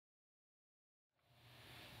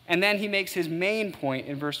And then he makes his main point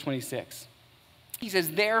in verse 26. He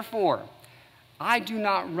says, therefore, I do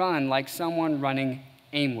not run like someone running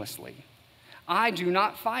aimlessly. I do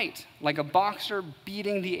not fight like a boxer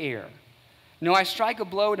beating the air. No, I strike a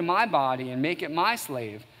blow to my body and make it my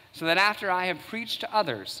slave, so that after I have preached to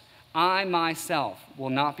others, I myself will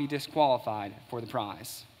not be disqualified for the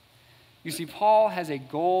prize. You see, Paul has a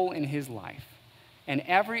goal in his life, and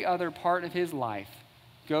every other part of his life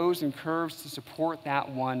goes and curves to support that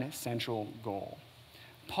one central goal.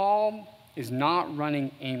 Paul is not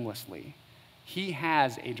running aimlessly. He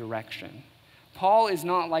has a direction. Paul is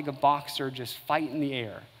not like a boxer just fighting the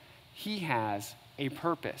air. He has a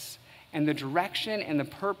purpose. And the direction and the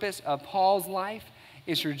purpose of Paul's life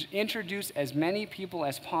is to introduce as many people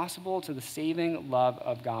as possible to the saving love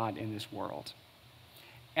of God in this world.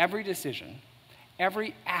 Every decision,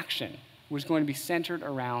 every action was going to be centered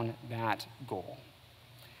around that goal.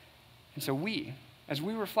 And so as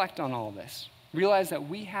we reflect on all this, realize that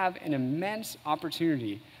we have an immense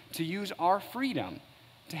opportunity to use our freedom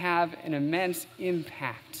to have an immense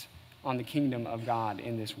impact on the kingdom of God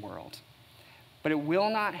in this world. But it will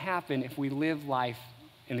not happen if we live life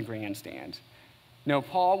in the grandstand. No,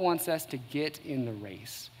 Paul wants us to get in the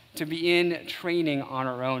race, to be in training on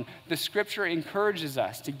our own. The scripture encourages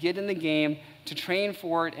us to get in the game, to train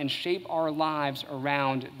for it, and shape our lives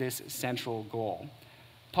around this central goal.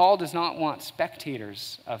 Paul does not want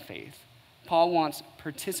spectators of faith. Paul wants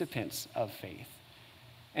participants of faith.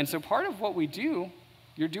 And so part of what we do,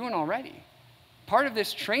 you're doing already. Part of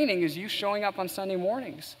this training is you showing up on Sunday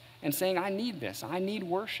mornings and saying, I need this. I need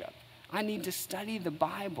worship. I need to study the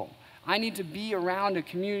Bible. I need to be around a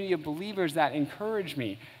community of believers that encourage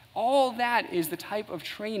me. All that is the type of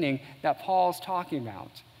training that Paul's talking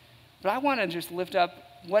about. But I want to just lift up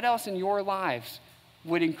what else in your lives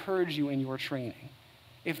would encourage you in your training.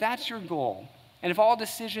 If that's your goal, and if all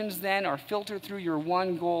decisions then are filtered through your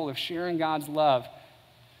one goal of sharing God's love,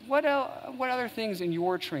 what other things in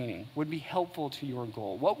your training would be helpful to your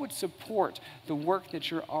goal? What would support the work that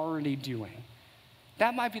you're already doing?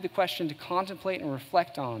 That might be the question to contemplate and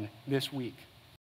reflect on this week.